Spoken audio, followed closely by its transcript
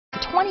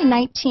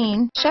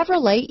2019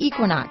 Chevrolet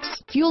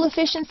Equinox. Fuel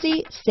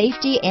efficiency,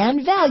 safety,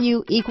 and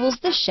value equals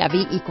the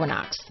Chevy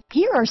Equinox.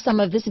 Here are some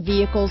of this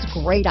vehicle's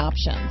great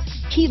options: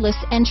 keyless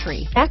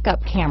entry, backup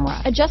camera,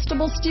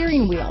 adjustable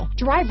steering wheel,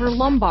 driver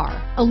lumbar,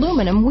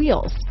 aluminum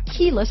wheels,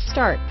 keyless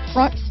start,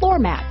 front floor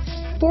mats,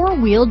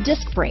 four-wheel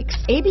disc brakes,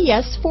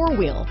 ABS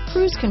four-wheel,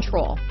 cruise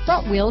control,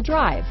 front-wheel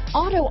drive,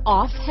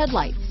 auto-off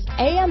headlights,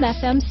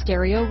 AM/FM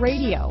stereo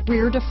radio,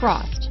 rear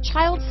defrost,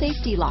 child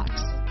safety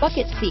locks,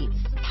 bucket seats,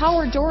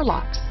 power door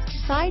locks,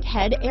 side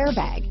head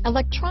airbag,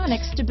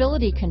 electronic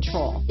stability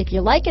control. If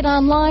you like it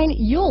online,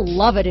 you'll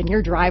love it in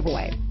your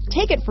driveway.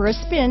 Take it for a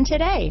spin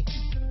today.